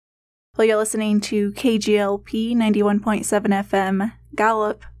Well, you're listening to KGLP 91.7 FM,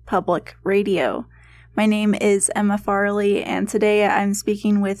 Gallup Public Radio. My name is Emma Farley, and today I'm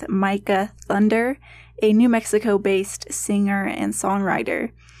speaking with Micah Thunder, a New Mexico-based singer and songwriter.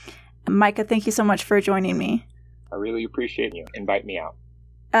 Micah, thank you so much for joining me. I really appreciate you inviting me out.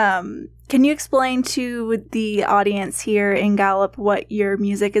 Can you explain to the audience here in Gallup what your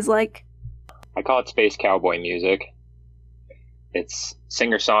music is like? I call it space cowboy music. It's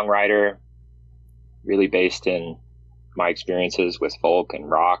singer-songwriter, really based in my experiences with folk and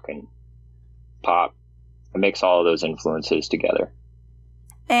rock and pop. I mix all of those influences together.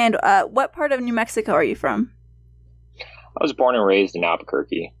 And what part of New Mexico are you from? I was born and raised in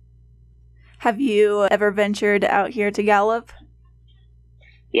Albuquerque. Have you ever ventured out here to Gallup?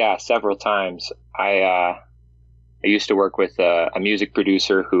 Yeah, several times. I used to work with a music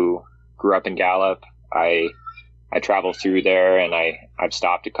producer who grew up in Gallup. I travel through there, and I've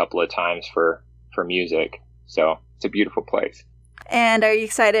stopped a couple of times for music. So it's a beautiful place. And are you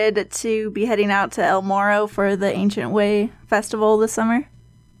excited to be heading out to El Morro for the Ancient Way Festival this summer?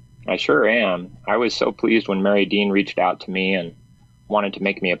 I sure am. I was so pleased when Mary Dean reached out to me and wanted to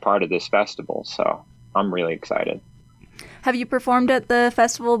make me a part of this festival, so I'm really excited. Have you performed at the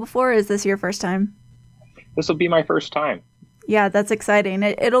festival before, or is this your first time? This will be my first time. Yeah, that's exciting.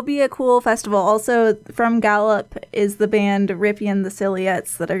 It'll be a cool festival. Also, from Gallup is the band Rippy and the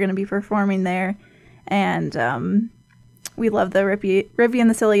Silhouettes that are going to be performing there. And we love the Rippy and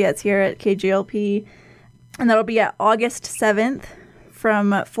the Silhouettes here at KGLP. And that'll be at August 7th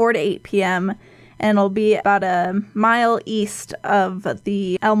from 4 to 8 p.m. And it'll be about a mile east of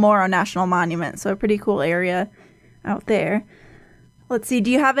the El Morro National Monument. So a pretty cool area out there. Let's see, do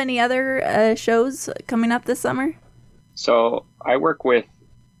you have any other shows coming up this summer? So I work with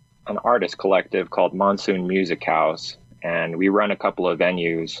an artist collective called Monsoon Music House, and we run a couple of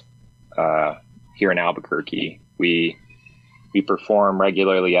venues here in Albuquerque. We perform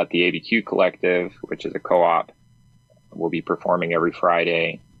regularly at the ABQ Collective, which is a co-op. We'll be performing every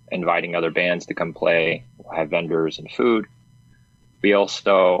Friday, inviting other bands to come play. We'll have vendors and food. We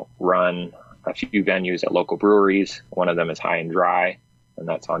also run a few venues at local breweries. One of them is High and Dry, and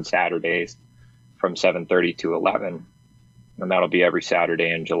that's on Saturdays from 7:30 to 11. And that'll be every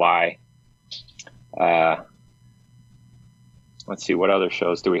Saturday in July. Let's see, what other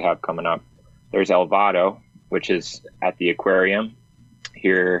shows do we have coming up? There's Elvado, which is at the aquarium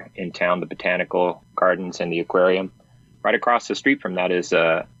here in town, the Botanical Gardens and the aquarium. Right across the street from that is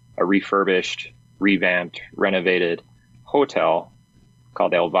a refurbished, revamped, renovated hotel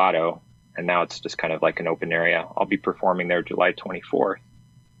called Elvado. And now it's just kind of like an open area. I'll be performing there July 24th.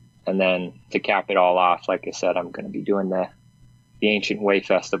 And then to cap it all off, like I said, I'm going to be doing the Ancient Way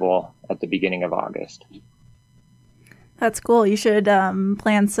Festival at the beginning of August. That's cool. You should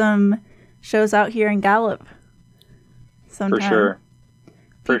plan some shows out here in Gallup sometime.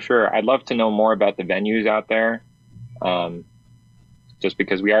 For sure. I'd love to know more about the venues out there, just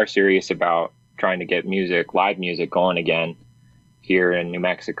because we are serious about trying to get live music going again here in New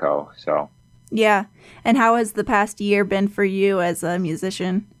Mexico. So yeah. And how has the past year been for you as a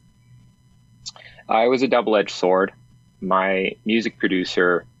musician? It was a double-edged sword. My music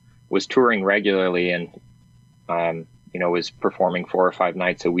producer was touring regularly and, was performing 4 or 5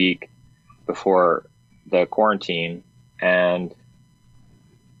 nights a week before the quarantine, and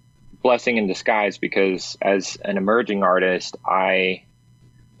blessing in disguise, because as an emerging artist, I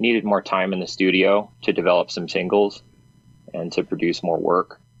needed more time in the studio to develop some singles and to produce more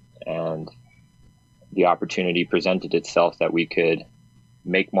work. And the opportunity presented itself that we could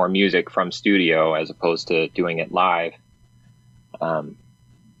make more music from studio as opposed to doing it live.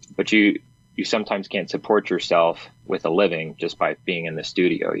 But you sometimes can't support yourself with a living just by being in the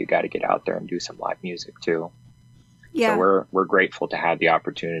studio. You got to get out there and do some live music too. Yeah. So we're grateful to have the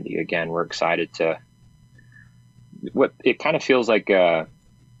opportunity. Again, we're excited it kind of feels like a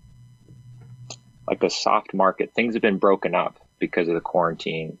soft market. Things have been broken up because of the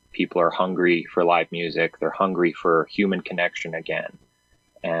quarantine. People are hungry for live music. They're hungry for human connection again.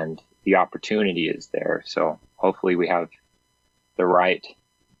 And the opportunity is there. So hopefully we have the right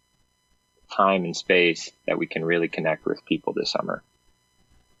time and space that we can really connect with people this summer.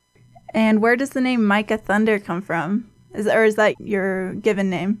 And where does the name Micah Thunder come from? Is that your given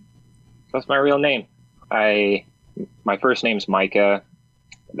name? That's my real name. My first name's Micah.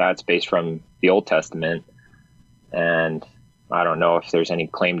 That's based from the Old Testament. And I don't know if there's any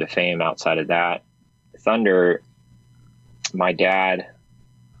claim to fame outside of that. Thunder, my dad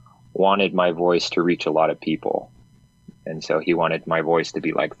wanted my voice to reach a lot of people. And so he wanted my voice to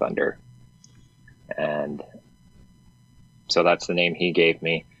be like thunder. And so that's the name he gave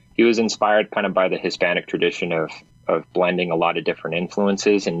me. he was inspired kind of by the Hispanic tradition of blending a lot of different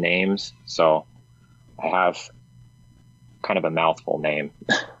influences and names. So I have kind of a mouthful name.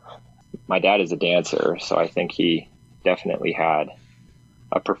 My dad is a dancer, so I think he definitely had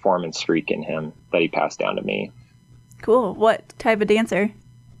a performance streak in him that he passed down to me. Cool. What type of dancer?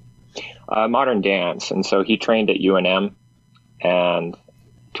 Modern dance. And so he trained at UNM and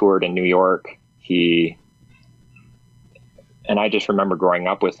toured in New York. And I just remember growing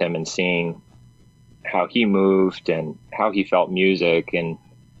up with him and seeing how he moved and how he felt music, and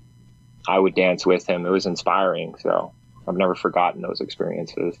I would dance with him. It was inspiring. So I've never forgotten those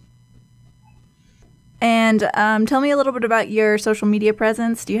experiences. And tell me a little bit about your social media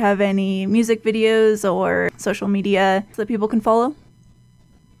presence. Do you have any music videos or social media that people can follow?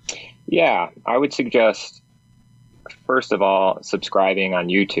 Yeah, I would suggest, first of all, subscribing on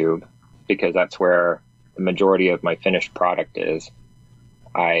YouTube, because that's where the majority of my finished product is.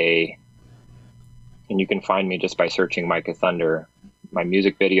 And you can find me just by searching Micah Thunder. My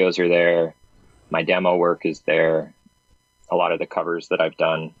music videos are there. My demo work is there. A lot of the covers that I've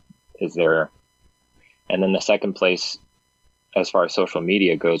done is there. And then the second place, as far as social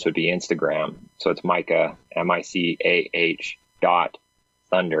media goes, would be Instagram. So it's Micah, MICAH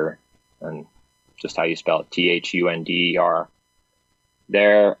 .Thunder, and just how you spell it, THUNDER.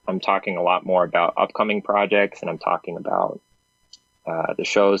 There, I'm talking a lot more about upcoming projects, and I'm talking about the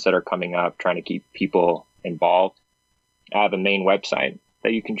shows that are coming up, trying to keep people involved. I have a main website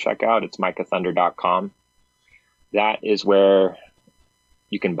that you can check out. It's micathunder.com. That is where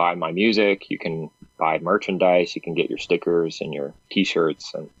you can buy my music, you can buy merchandise, you can get your stickers and your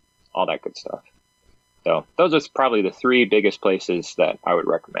t-shirts and all that good stuff. So those are probably the three biggest places that I would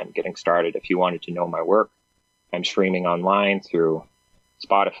recommend getting started if you wanted to know my work. I'm streaming online through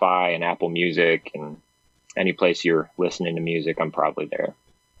Spotify and Apple Music, and any place you're listening to music, I'm probably there.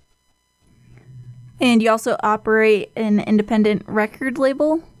 And you also operate an independent record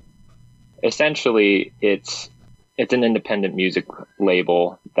label? Essentially, it's an independent music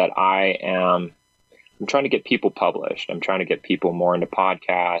label that I'm trying to get people published. I'm trying to get people more into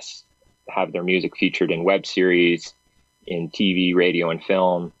podcasts, have their music featured in web series, in TV, radio, and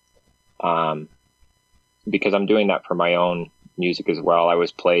film, because I'm doing that for my own music as well. I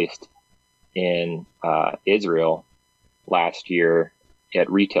was placed in Israel last year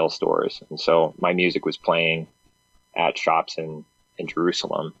at retail stores, and so my music was playing at shops in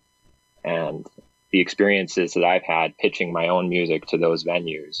Jerusalem, and the experiences that I've had pitching my own music to those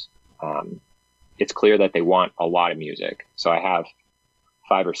venues, it's clear that they want a lot of music. So I have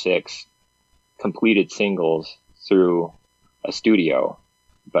 5 or 6 completed singles through a studio,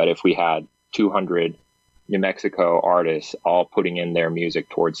 but if we had 200 New Mexico artists all putting in their music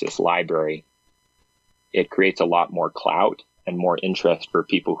towards this library, it creates a lot more clout and more interest for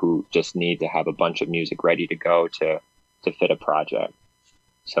people who just need to have a bunch of music ready to go to fit a project.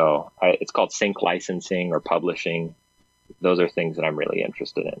 So it's called sync licensing or publishing. Those are things that I'm really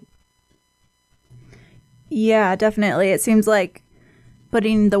interested in. Yeah, definitely. It seems like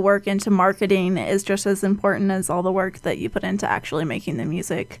putting the work into marketing is just as important as all the work that you put into actually making the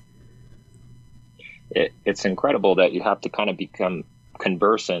music. It's incredible that you have to kind of become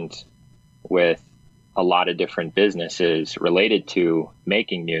conversant with a lot of different businesses related to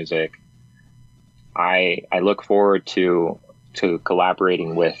making music. I look forward to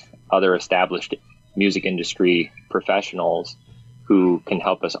collaborating with other established music industry professionals who can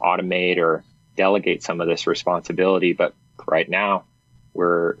help us automate or delegate some of this responsibility. But right now,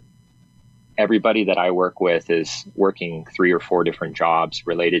 everybody that I work with is working 3 or 4 different jobs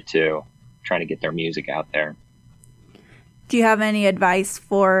related to trying to get their music out there. Do you have any advice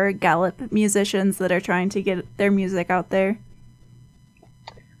for Gallup musicians that are trying to get their music out there?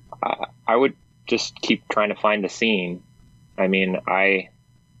 I would just keep trying to find the scene. I mean, I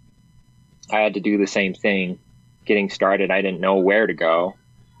had to do the same thing getting started. I didn't know where to go.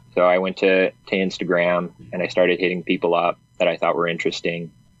 So I went to Instagram and I started hitting people up that I thought were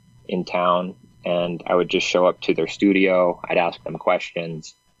interesting in town. And I would just show up to their studio. I'd ask them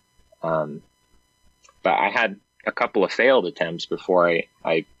questions. But I had a couple of failed attempts before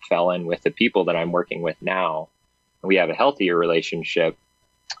I fell in with the people that I'm working with now. We have a healthier relationship.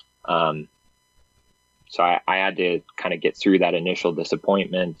 So I had to kind of get through that initial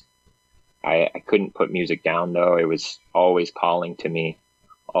disappointment. I couldn't put music down, though. It was always calling to me,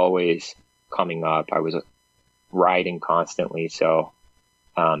 always coming up. I was writing constantly. So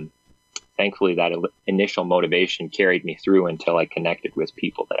thankfully, that initial motivation carried me through until I connected with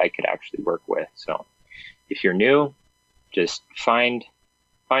people that I could actually work with. So if you're new, just find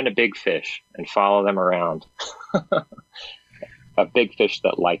a big fish and follow them around. a big fish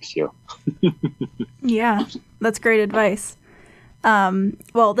that likes you. Yeah, that's great advice.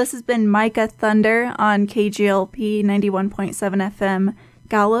 Well, this has been Micah Thunder on KGLP 91.7 FM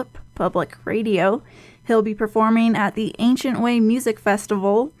Gallup Public Radio. He'll be performing at the Ancient Way Music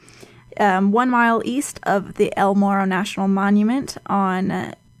Festival, 1 mile east of the El Morro National Monument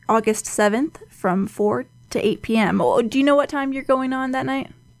on August 7th from 4 to 8 p.m. Do you know what time you're going on that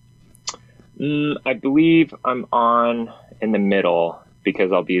night? I believe I'm on in the middle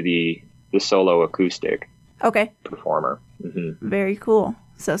because I'll be the solo acoustic performer. Mm-hmm. Very cool.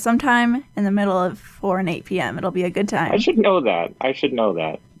 So sometime in the middle of 4 and 8 p.m. It'll be a good time. I should know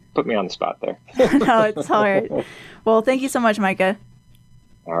that. Put me on the spot there. No, it's hard. Well, thank you so much, Micah.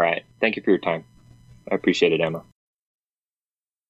 All right. Thank you for your time. I appreciate it, Emma.